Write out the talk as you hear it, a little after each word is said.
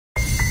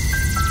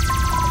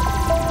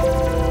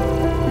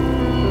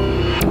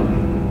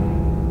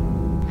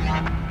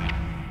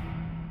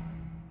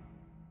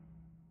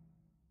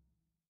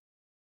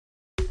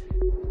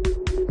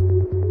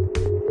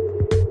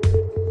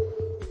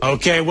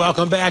Okay,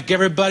 welcome back,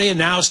 everybody. And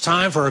now it's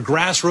time for a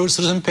Grassroots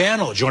Citizen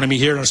panel. Joining me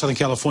here in our Southern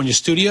California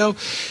studio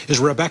is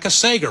Rebecca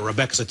Sager.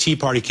 Rebecca's a Tea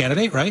Party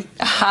candidate, right?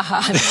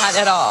 Not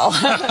at all.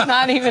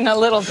 Not even a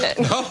little bit.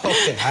 Oh,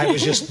 okay. I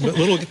was just a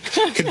little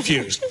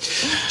confused.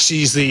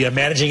 She's the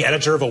managing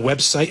editor of a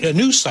website, a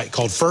news site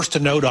called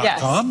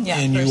FirstToKnow.com,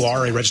 and you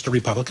are a registered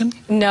Republican?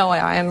 No,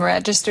 I am a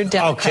registered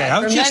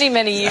Democrat for many,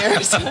 many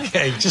years.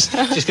 Okay, just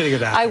getting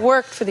it out. I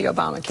worked for the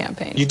Obama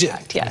campaign. You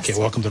did? Yes. Okay,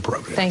 welcome to the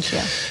program. Thank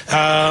you.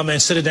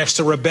 And sitting next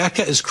to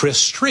Rebecca is Chris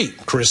Street.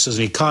 Chris is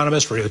an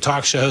economist, radio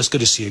talk show host. Good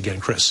to see you again,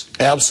 Chris.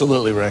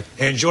 Absolutely, Rick.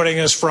 And joining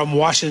us from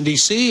Washington,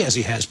 D.C., as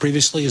he has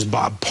previously, is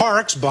Bob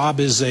Parks. Bob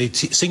is a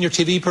senior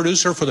TV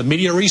producer for the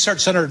Media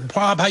Research Center.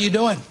 Bob, how you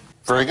doing?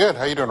 Very good.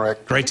 How you doing,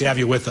 Rick? Great to have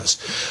you with us.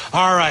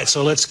 All right,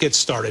 so let's get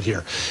started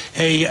here.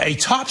 A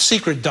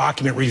top-secret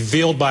document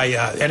revealed by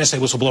NSA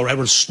whistleblower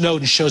Edward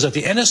Snowden shows that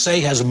the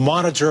NSA has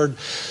monitored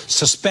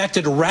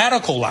suspected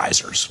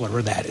radicalizers,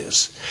 whatever that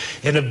is,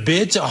 in a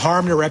bid to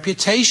harm their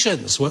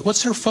reputations.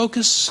 What's their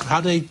focus?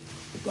 How do they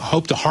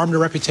hope to harm their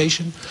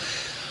reputation?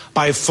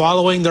 By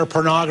following their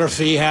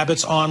pornography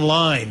habits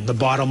online. The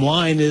bottom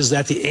line is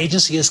that the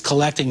agency is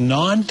collecting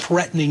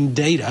non-threatening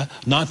data,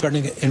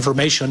 non-threatening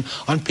information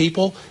on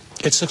people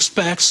it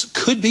suspects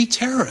could be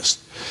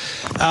terrorists.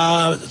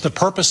 The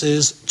purpose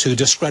is to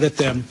discredit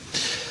them.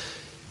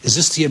 Is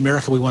this the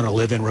America we want to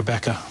live in,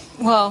 Rebecca?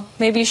 Well,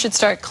 maybe you should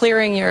start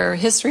clearing your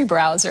history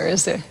browser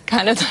as the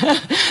kind of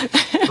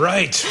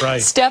right.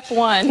 Step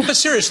one. But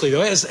seriously,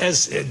 though, as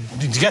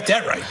you got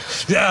that right.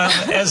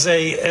 As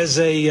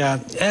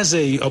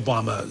a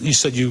Obama, you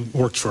said you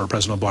worked for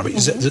President Obama.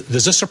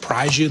 Does this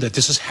surprise you that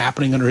this is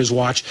happening under his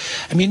watch?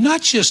 I mean,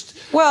 not just.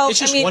 Well, it's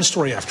just one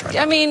story after another.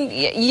 I mean,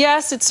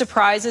 yes, it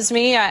surprises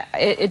me.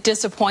 It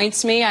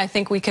disappoints me. I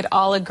think we could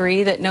all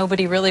agree that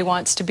nobody really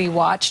wants to be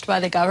watched by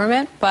the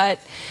government, but.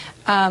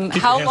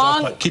 How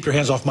long? Keep your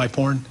hands off my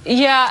porn.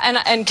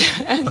 Yeah, and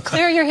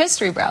clear your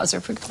history browser,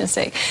 for goodness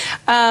sake.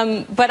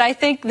 But I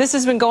think this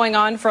has been going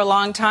on for a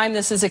long time.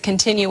 This is a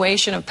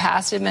continuation of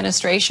past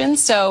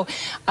administrations. So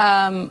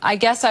I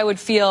guess I would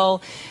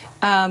feel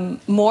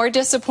more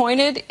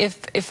disappointed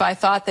if I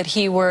thought that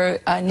he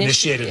were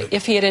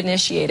if he had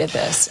initiated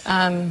this.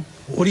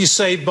 What do you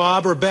say,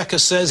 Bob? Rebecca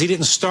says he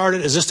didn't start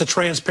it. Is this the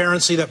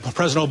transparency that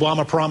President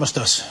Obama promised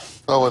us?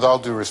 Well, with all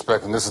due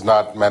respect, and this is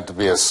not meant to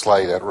be a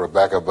slight at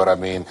Rebecca, but I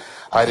mean,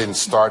 I didn't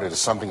start it. It's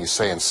something you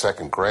say in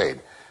second grade.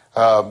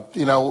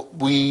 You know,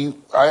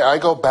 I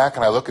go back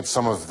and I look at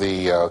some of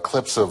the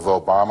clips of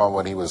Obama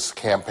when he was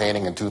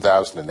campaigning in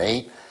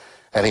 2008,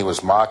 and he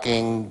was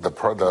mocking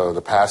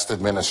the past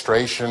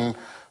administration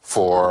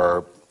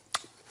for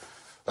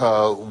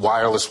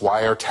wireless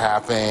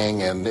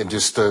wiretapping and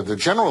just the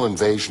general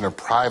invasion of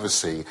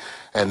privacy.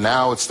 And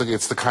now it's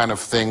the kind of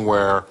thing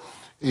where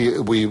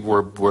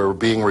we're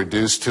being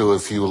reduced to,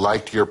 if you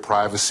liked your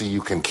privacy,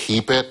 you can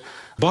keep it.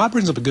 Bob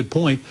brings up a good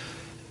point.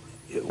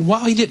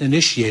 While he didn't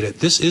initiate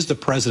it, this is the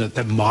president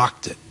that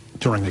mocked it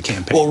during the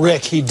campaign. Well,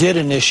 Rick, he did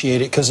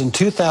initiate it because in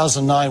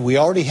 2009, we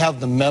already have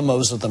the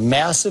memos of the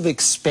massive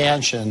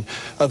expansion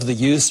of the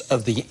use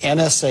of the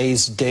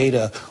NSA's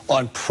data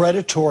on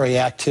predatory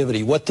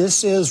activity. What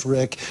this is,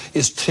 Rick,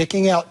 is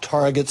picking out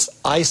targets,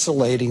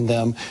 isolating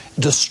them,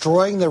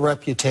 destroying their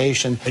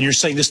reputation. And you're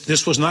saying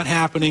this was not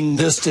happening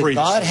This did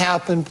not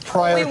happen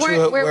prior to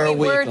it. We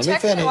were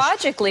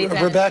technologically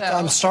then, Rebecca, though.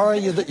 I'm sorry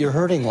that you're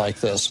hurting like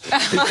this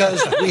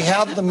because we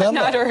have the memo.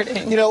 Not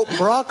hurting. You know,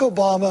 Barack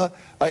Obama...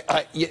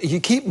 you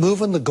keep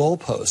moving the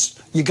goalposts.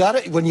 You got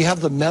it when you have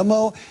the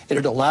memo, and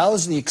it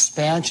allows the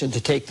expansion to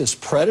take this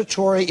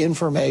predatory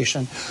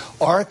information,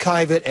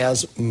 archive it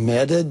as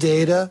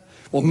metadata.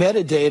 Well,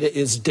 metadata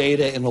is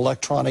data in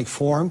electronic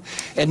form.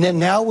 And then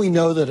now we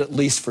know that at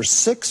least for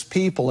 6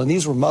 people, and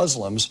these were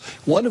Muslims,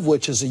 one of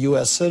which is a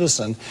U.S.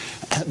 citizen,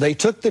 they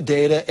took the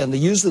data and they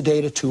used the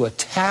data to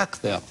attack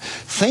them.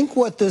 Think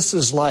what this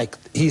is like.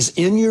 He's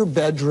in your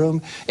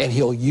bedroom and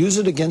he'll use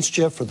it against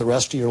you for the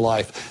rest of your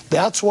life.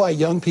 That's why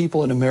young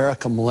people in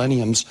America,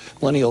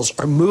 millennials,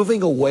 are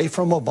moving away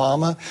from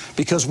Obama,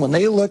 because when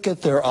they look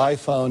at their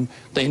iPhone,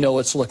 they know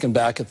it's looking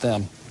back at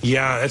them.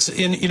 Yeah,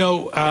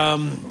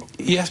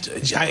 you have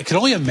to. I can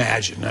only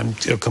imagine.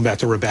 I'll come back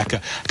to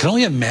Rebecca. I can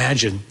only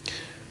imagine.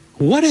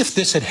 What if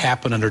this had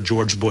happened under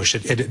George Bush?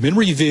 It had been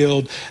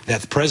revealed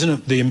that the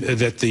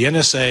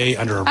NSA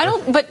under.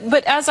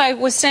 But as I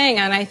was saying,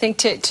 and I think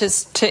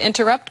to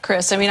interrupt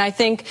Chris, I mean, I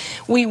think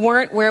we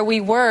weren't where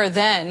we were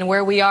then,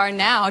 where we are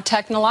now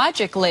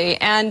technologically,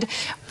 and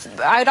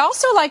I'd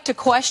also like to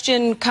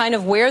question kind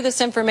of where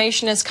this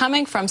information is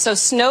coming from. So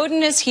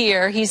Snowden is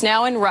here; he's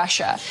now in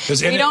Russia.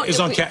 Is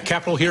on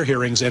Capitol Hill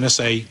hearings,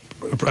 NSA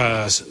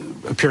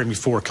appearing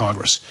before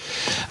Congress.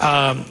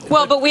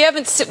 Well, but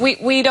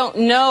we don't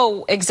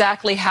know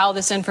exactly how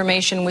this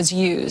information was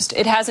used.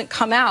 It hasn't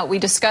come out. We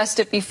discussed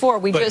it before.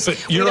 We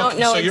don't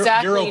know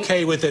exactly. You're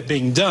okay with it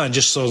being done,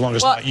 just so as long as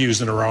it's not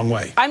used in the wrong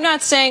way. I'm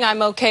not saying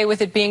I'm okay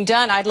with it being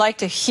done. I'd like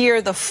to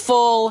hear the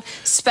full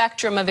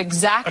spectrum of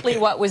exactly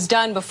what was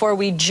done before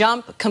we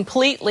jump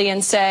completely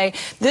and say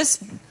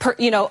this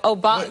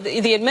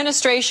the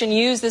administration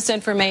used this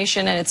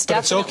information, and it's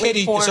definitely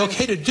it's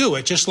okay to do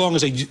it, just as long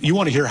as you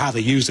want to hear how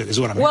they use it, is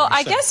what I'm Well,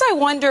 I guess I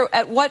wonder,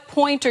 at what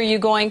point are you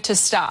going to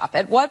stop?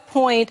 At what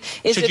point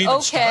is it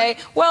okay?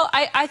 Well,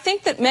 I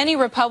think that many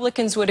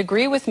Republicans would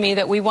agree with me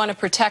that we want to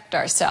protect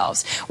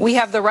ourselves. We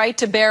have the right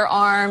to bear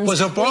arms. We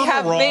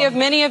have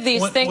many of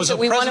these things that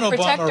we want to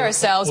protect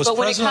ourselves. But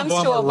when it comes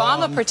to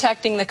Obama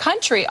protecting the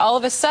country, all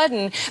of a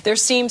sudden there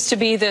seems to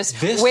be this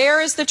where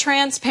is the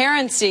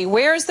transparency?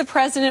 Where is the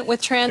president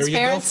with transparency?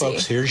 There you go,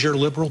 folks. Here's your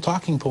liberal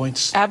talking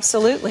points.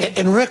 Absolutely.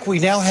 And Rick, we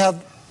now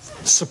have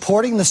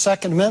supporting the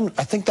Second Amendment.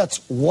 I think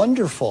that's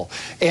wonderful.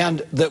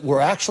 And that we're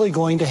actually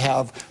going to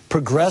have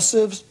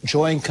progressives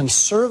join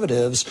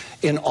conservatives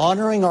in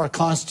honoring our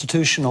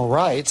constitutional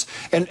rights.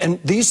 And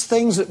these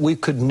things that we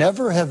could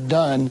never have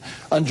done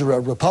under a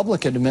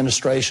Republican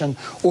administration,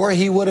 or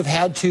he would have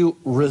had to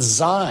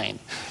resign.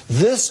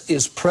 This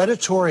is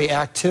predatory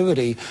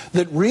activity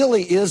that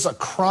really is a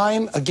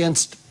crime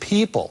against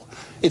people.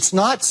 It's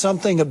not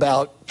something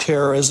about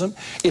terrorism.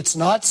 It's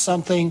not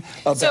something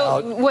about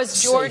So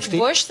was George safety.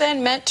 Bush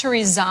then meant to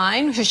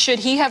resign? Should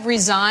he have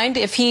resigned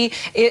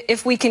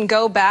if we can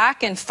go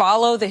back and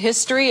follow the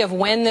history of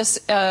when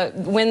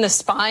the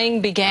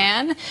spying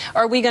began?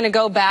 Are we going to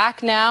go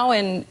back now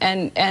and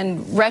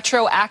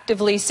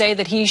retroactively say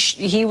that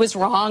he was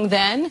wrong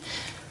then?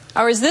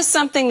 Or is this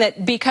something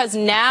that, because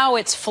now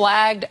it's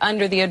flagged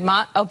under the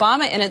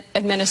Obama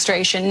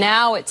administration,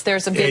 now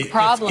there's a big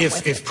problem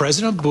with it? If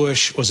President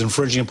Bush was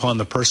infringing upon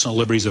the personal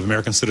liberties of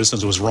American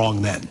citizens, it was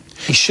wrong then.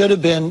 He should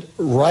have been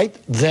right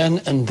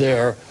then and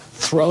there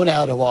thrown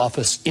out of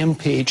office,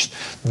 impeached.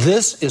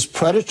 This is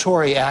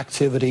predatory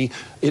activity.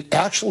 It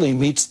actually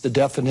meets the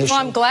definition.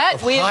 Well, I'm glad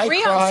of we high agree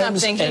on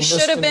crimes something. He and should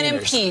have been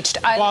misdemeanors. impeached.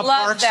 I Bob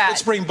love Parks, that.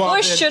 let's bring Bob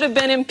Bush in. should have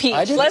been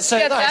impeached. Let's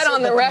get that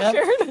on the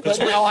record. But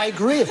now I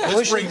agree. If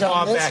Bush bring had done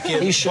Bob this, back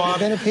in. he should Bob,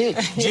 have been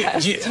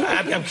impeached.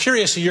 I'm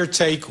curious of your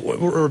take.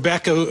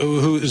 Rebecca,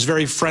 who is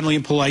very friendly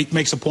and polite,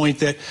 makes a point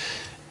that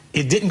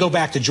it didn't go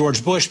back to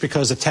George Bush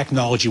because the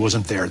technology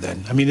wasn't there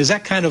then. I mean, is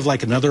that kind of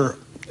like another...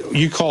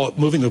 You call it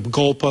moving the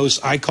goalposts.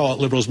 I call it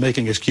liberals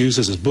making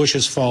excuses. It's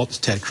Bush's fault. It's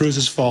Ted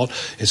Cruz's fault.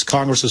 It's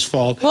Congress's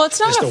fault. Well,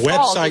 it's not the a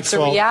fault. website It's a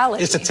fault.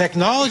 reality. It's the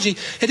technology.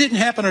 It didn't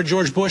happen under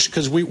George Bush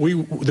because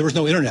there was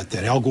no internet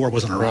then. Al Gore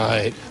wasn't around.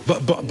 Right.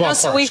 But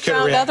So we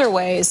found other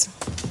ways.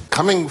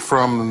 Coming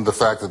from the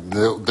fact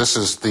that this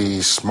is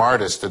the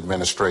smartest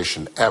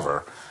administration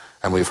ever,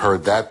 and we've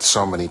heard that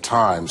so many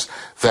times,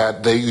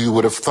 that you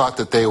would have thought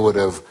that they would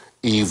have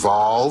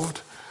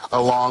evolved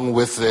along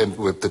with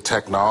the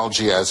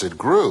technology as it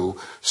grew,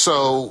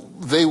 so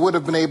they would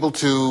have been able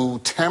to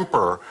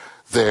temper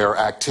their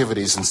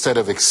activities instead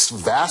of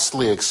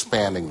vastly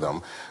expanding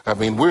them. I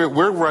mean,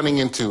 we're running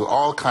into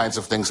all kinds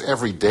of things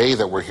every day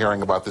that we're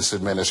hearing about this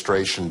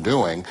administration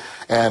doing,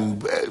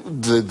 and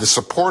the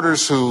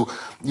supporters who,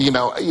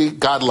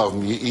 God love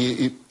them,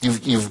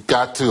 you've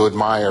got to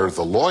admire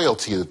the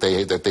loyalty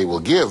that they will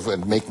give,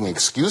 and making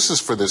excuses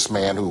for this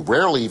man who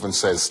rarely even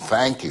says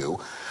thank you,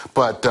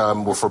 but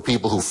for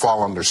people who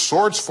fall under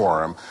swords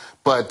for him.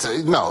 But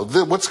no,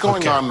 what's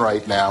going on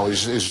right now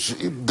is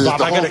the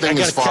whole thing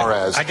as far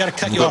as I got to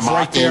cut you off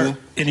right there.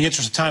 In the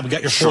interest of time, we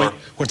got your point.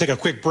 We're going to take a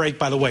quick break.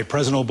 By the way,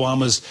 President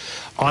Obama's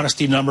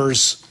honesty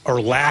numbers,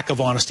 or lack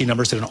of honesty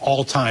numbers, hit an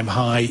all-time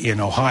high in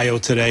Ohio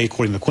today,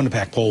 according to the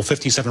Quinnipiac poll.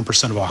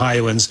 57% of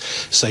Ohioans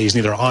say he's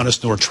neither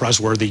honest nor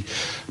trustworthy.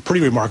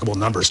 Pretty remarkable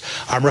numbers.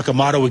 I'm Rick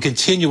Amato. We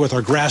continue with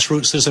our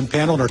Grassroots citizen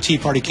panel and our Tea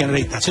Party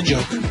candidate. That's a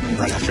joke.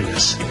 Right after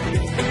this.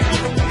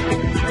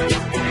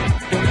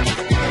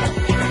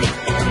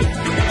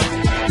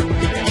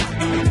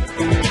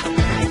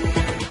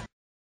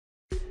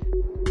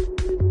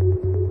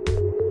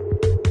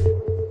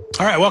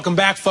 All right, welcome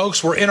back,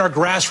 folks. We're in our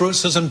Grassroots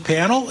Citizen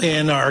panel,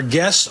 and our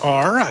guests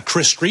are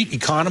Chris Street,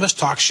 economist,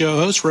 talk show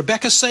host,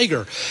 Rebecca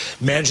Sager,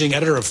 managing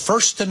editor of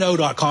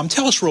FirstToKnow.com.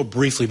 Tell us real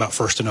briefly about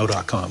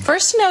FirstToKnow.com.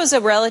 First to Know is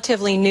a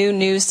relatively new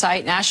news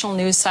site, national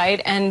news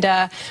site,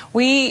 and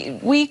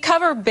we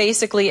cover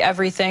basically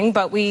everything,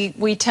 but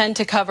we tend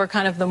to cover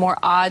kind of the more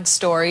odd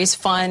stories,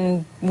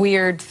 fun,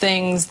 weird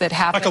things that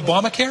happen. Like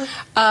Obamacare?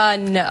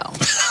 No.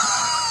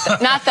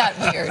 Not that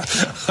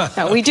weird.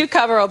 No, we do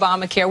cover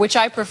Obamacare, which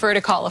I prefer to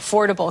call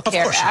Affordable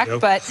Care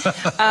Act,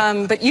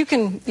 but you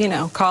can,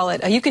 call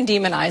it. You can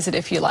demonize it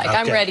if you like. Okay.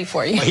 I'm ready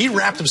for you. Well, he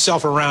wrapped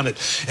himself around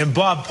it. And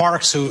Bob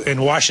Parks, who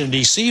in Washington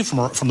D.C.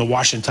 from the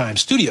Washington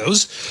Times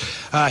studios,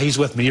 he's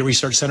with Media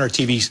Research Center,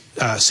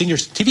 senior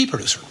TV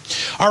producer.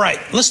 All right,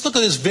 let's look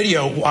at this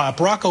video.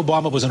 Barack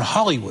Obama was in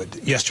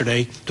Hollywood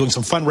yesterday doing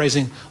some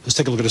fundraising. Let's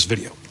take a look at this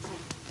video.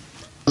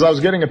 As I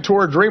was getting a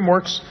tour of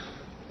DreamWorks,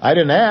 I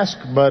didn't ask,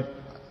 but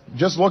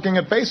just looking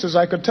at faces,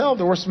 I could tell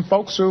there were some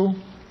folks who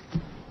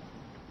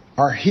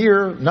are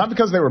here, not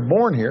because they were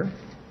born here,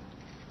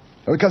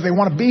 but because they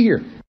want to be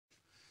here.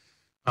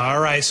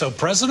 All right, so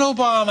President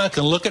Obama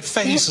can look at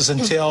faces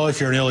and tell if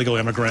you're an illegal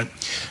immigrant.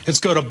 Let's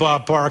go to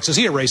Bob Parks. Is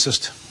he a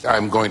racist?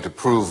 I'm going to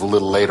prove a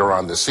little later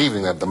on this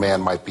evening that the man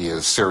might be a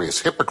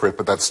serious hypocrite,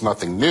 but that's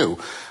nothing new.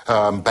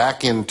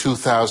 Back in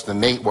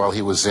 2008, while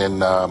he was in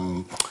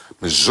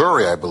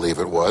Missouri, I believe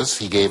it was,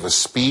 he gave a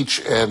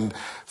speech, and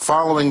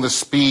following the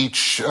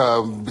speech,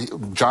 John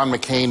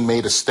McCain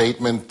made a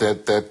statement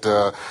and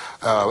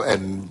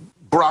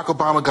Barack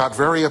Obama got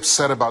very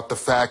upset about the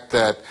fact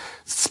that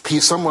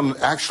someone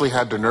actually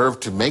had the nerve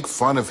to make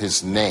fun of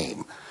his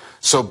name.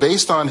 So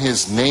based on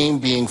his name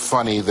being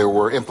funny, there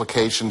were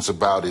implications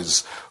about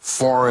his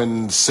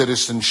foreign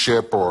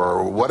citizenship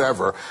or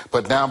whatever.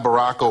 But now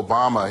Barack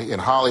Obama in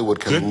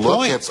Hollywood can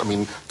look at, I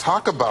mean,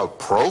 talk about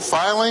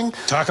profiling.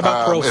 Talk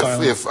about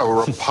profiling. If a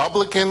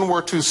Republican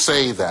were to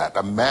say that,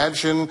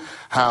 imagine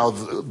how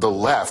the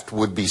left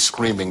would be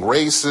screaming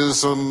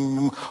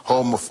racism,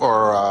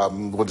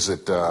 what is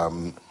it?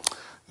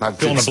 Not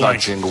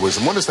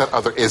jingoism. What is that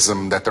other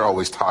ism that they're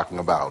always talking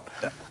about?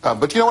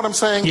 But you know what I'm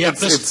saying? Yeah,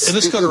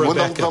 let's go to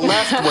Rebecca. The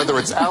left, whether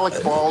it's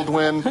Alec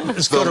Baldwin,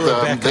 let's go to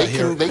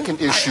Rebecca they can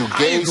issue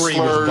gay slurs. I agree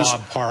with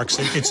Bob Parks.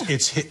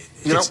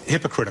 It's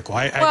hypocritical.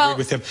 I agree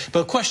with him. But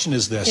the question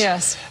is this.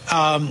 Yes.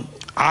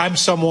 I'm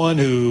someone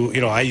who,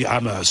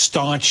 I'm a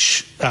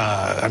staunch,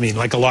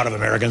 like a lot of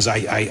Americans,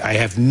 I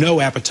have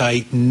no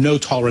appetite, no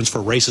tolerance for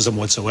racism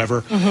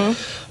whatsoever.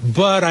 Mm-hmm.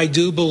 But I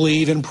do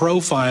believe in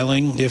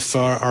profiling if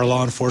our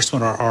law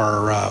enforcement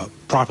are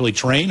properly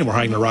trained and we're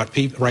hiring the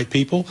right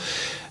people.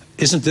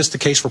 Isn't this the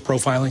case for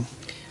profiling?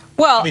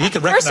 Well, he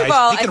can first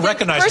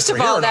recognize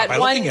of all, that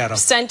one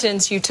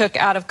sentence you took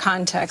out of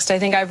context. I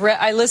think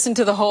I listened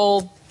to the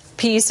whole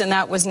piece, and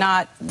that was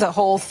not the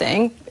whole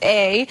thing,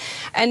 A.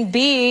 And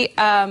B,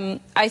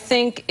 I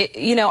think,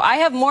 I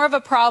have more of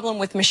a problem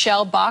with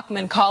Michelle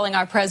Bachmann calling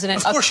our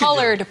president a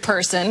colored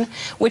person,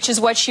 which is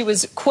what she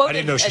was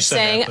quoted as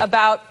saying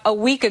about a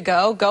week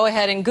ago. Go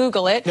ahead and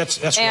Google it.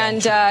 That's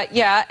and,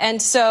 wrong,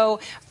 and so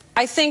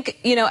I think,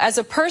 as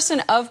a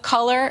person of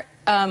color,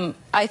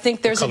 I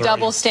think there's a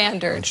double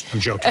standard. I'm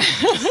joking.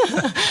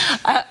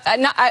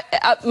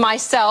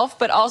 Myself,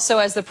 but also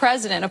as the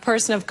president, a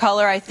person of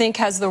color, I think,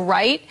 has the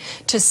right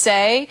to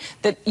say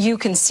that you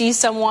can see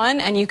someone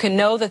and you can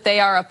know that they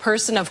are a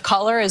person of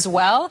color as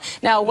well.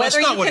 Now, whether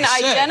you can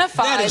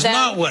identify them... That is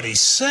not what he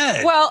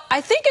said. Well,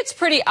 I think it's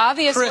pretty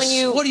obvious Chris, when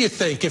you... what do you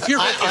think? If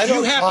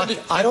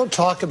I don't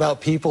talk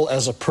about people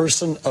as a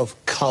person of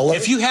color.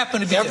 If you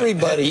happen to be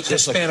everybody a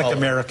Hispanic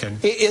American.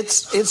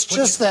 It's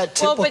just that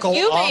typical... Well, but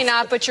you may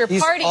not, but your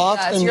party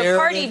does. Your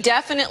party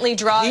definitely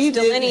draws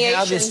delineations. He didn't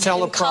have his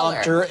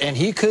teleprompter, and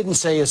he couldn't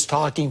say his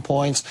talking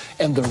points,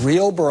 and the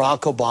real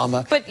Barack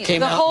Obama came out and talked to America. But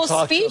the whole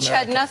speech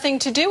had nothing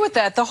to do with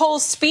that. The whole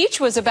speech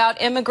was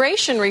about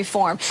immigration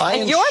reform.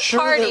 And your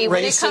party,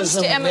 when it comes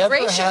to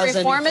immigration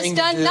reform, has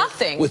done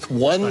nothing. With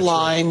one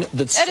line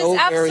that's so very clear.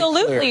 That is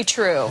absolutely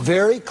true.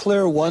 Very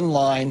clear one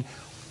line.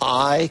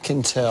 I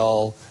can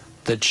tell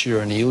that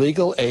you're an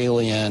illegal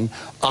alien.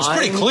 It's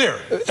pretty clear.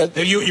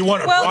 You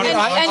want to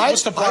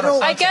what's the broader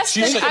context?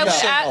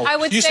 I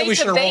would say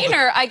to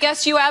Boehner, I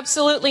guess you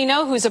absolutely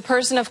know who's a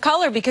person of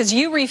color because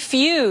you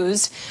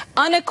refuse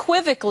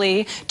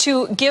unequivocally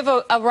to give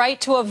a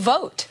right to a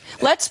vote.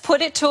 Let's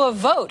put it to a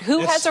vote. Who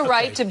has a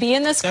right to be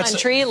in this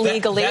country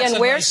legally, and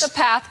where's the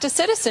path to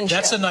citizenship?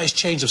 That's a nice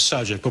change of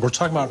subject, but we're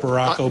talking about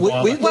Barack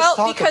Obama.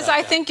 Well, because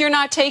I think you're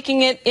not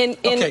taking it in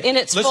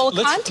its full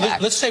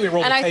context. Let's say we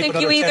roll the tape. And I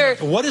think you either,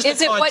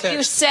 is it what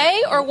you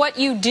say or what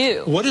you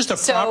do? What is the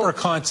proper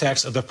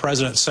context of the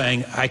president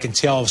saying, I can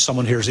tell if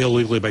someone here is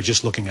illegally by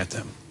just looking at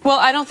them? Well,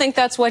 I don't think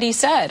that's what he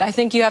said. I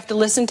think you have to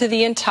listen to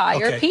the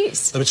entire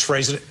piece. Let's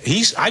phrase it.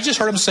 I just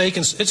heard him say,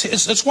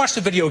 let's watch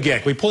the video again.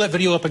 Can we pull that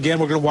video up again?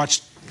 We're going to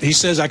watch. He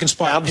says, I can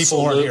spot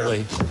people who aren't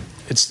here.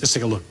 Let's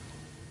take a look.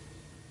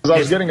 As I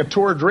was getting a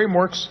tour of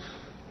DreamWorks,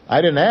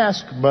 I didn't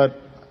ask, but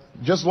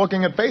just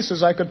looking at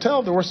faces, I could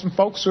tell there were some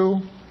folks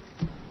who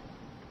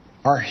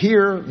are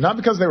here, not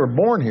because they were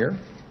born here,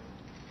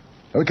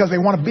 but because they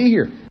want to be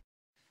here.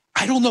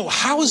 I don't know.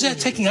 How is that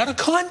taken out of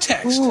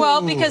context?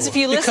 Well, because if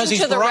you listen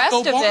to the rest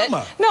of it...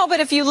 No, but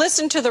if you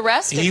listen to the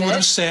rest of it... He would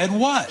have said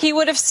what? He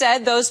would have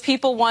said those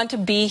people want to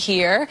be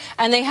here,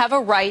 and they have a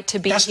right to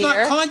be here. That's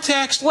not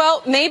context.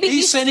 Well, maybe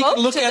he spoke he can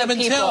look to at the him and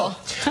people.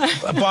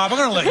 tell. Bob, I'm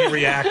going to let you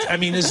react. I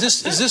mean, is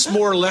this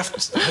more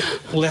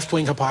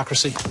left-wing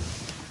hypocrisy?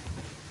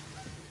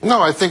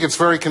 No, I think it's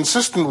very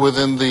consistent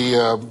within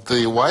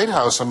the White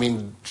House. I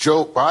mean,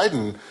 Joe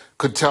Biden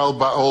could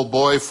tell old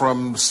boy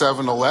from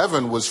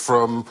 7-Eleven was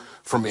from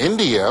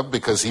India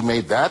because he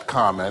made that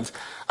comment.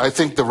 I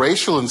think the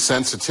racial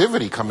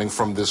insensitivity coming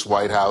from this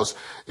White House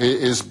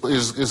is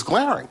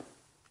glaring.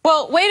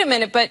 Well, wait a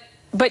minute, but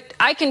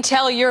I can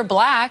tell you're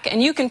black,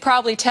 and you can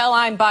probably tell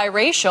I'm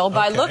biracial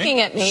by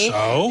looking at me.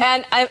 So?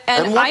 And I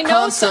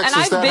know, and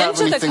I've been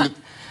to the.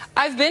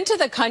 I've been to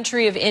the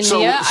country of India.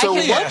 So I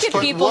can yes, look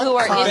at people who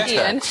are context?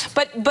 Indian,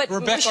 but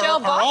Rebecca, Michelle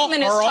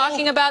Bachmann is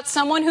talking about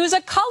someone who's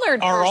a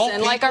colored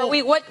person. Like, are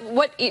we? What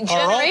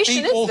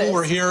generation is this? Who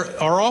are here?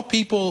 Are all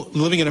people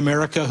living in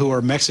America who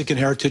are Mexican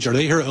heritage? Are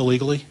they here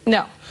illegally?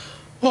 No.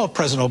 Well,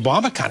 President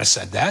Obama kind of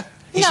said that.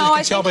 He No,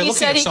 I said think he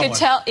said he could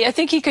tell. I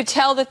think he could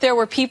tell that there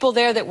were people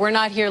there that were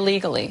not here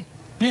legally.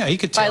 Yeah, he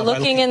could tell. By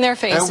looking in their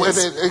faces.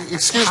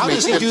 Excuse How me.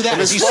 does he do that?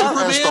 Is he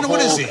Superman?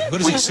 What is he?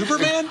 What is he,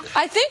 Superman?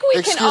 I think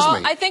we can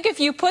all. I think if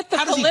you put the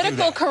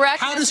political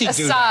correctness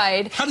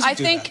aside, I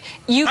think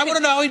you. I want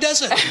to know how he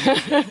does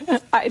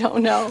it. I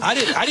don't know. I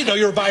didn't know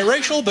you were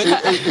biracial, but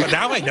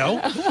now I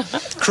know.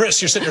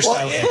 Chris, you're sitting there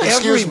silent.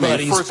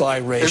 Everybody's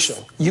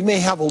biracial. You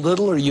may have a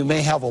little or you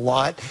may have a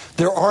lot.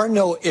 There are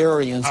no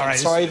Aryans. All right, I'm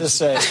sorry to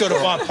say. Let's go to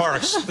Bob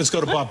Parks. Let's go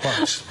to Bob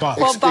Parks. Bob.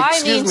 Well,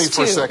 excuse me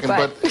for a second,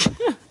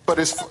 but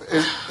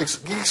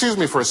excuse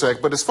me for a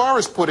sec, but as far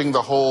as putting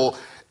the whole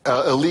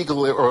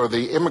illegal or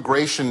the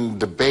immigration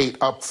debate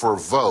up for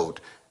vote,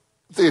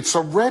 it's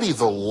already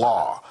the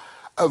law.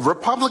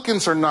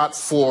 Republicans are not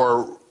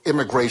for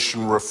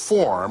immigration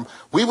reform.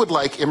 We would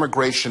like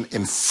immigration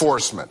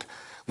enforcement.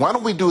 Why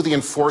don't we do the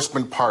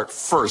enforcement part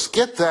first?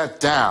 Get that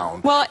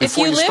down. Well, if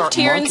you lived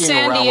here in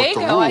San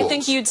Diego, I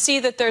think you'd you'd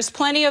see that there's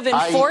plenty of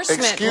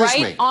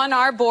enforcement on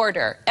our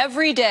border.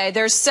 Every day,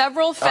 there's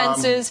several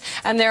fences,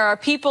 and there are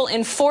people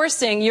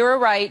enforcing your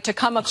right to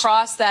come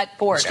across that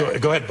border.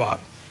 Go ahead,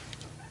 Bob.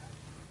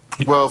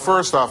 Well,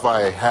 first off,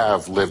 I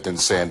have lived in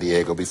San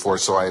Diego before,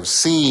 so I have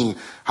seen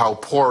how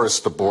porous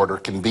the border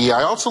can be.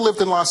 I also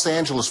lived in Los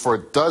Angeles for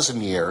 12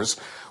 years,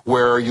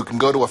 where you can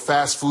go to a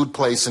fast food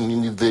place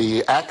and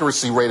the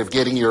accuracy rate of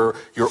getting your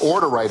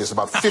order right is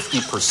about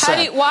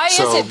 50%. Why is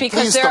it?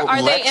 Because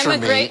are they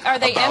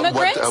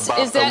immigrants?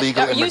 Is that,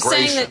 are you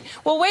saying that?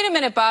 Well, wait a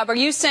minute, Bob. Are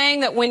you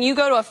saying that when you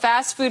go to a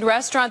fast food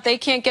restaurant, they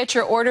can't get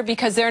your order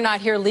because they're not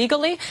here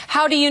legally?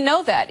 How do you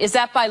know that? Is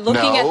that by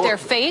looking at their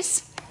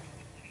face?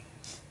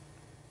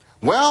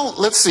 Well,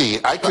 let's see.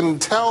 I can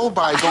tell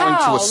by going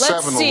to a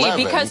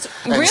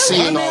 7-Eleven and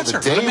seeing all the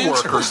day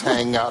workers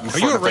hanging out in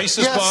front of it. Are you a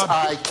racist, Bob? Yes,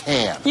 I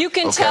can. You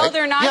can tell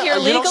they're not here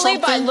legally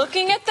by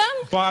looking at them?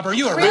 Bob, are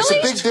you a racist? There's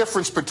a big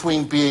difference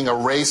between being a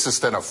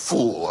racist and a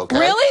fool, okay?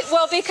 Really?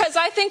 Well, because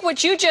I think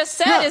what you just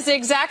said is the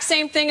exact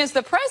same thing as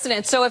the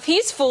president. So if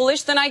he's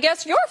foolish, then I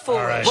guess you're foolish.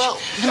 All right. Well,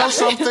 you know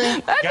something?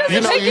 That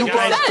doesn't make any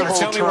sense.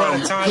 Tell me we're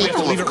out of time. We have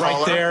to leave it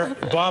right there.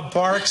 Bob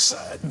Parks,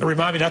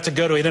 remind me not to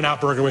go to In-N-Out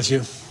Burger with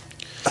you.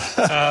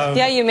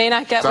 Yeah, you may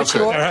not get what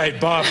you want. All right,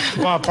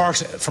 Bob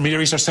Parks from Media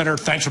Research Center,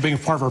 thanks for being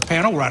part of our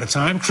panel. We're out of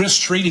time. Chris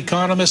Street,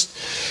 economist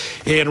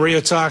and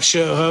radio talk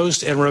show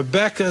host, and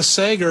Rebecca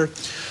Sager.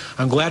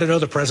 I'm glad to know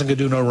the president could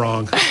do no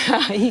wrong.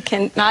 He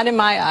can, not in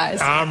my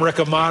eyes. I'm Rick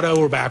Amato.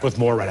 We're back with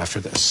more right after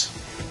this.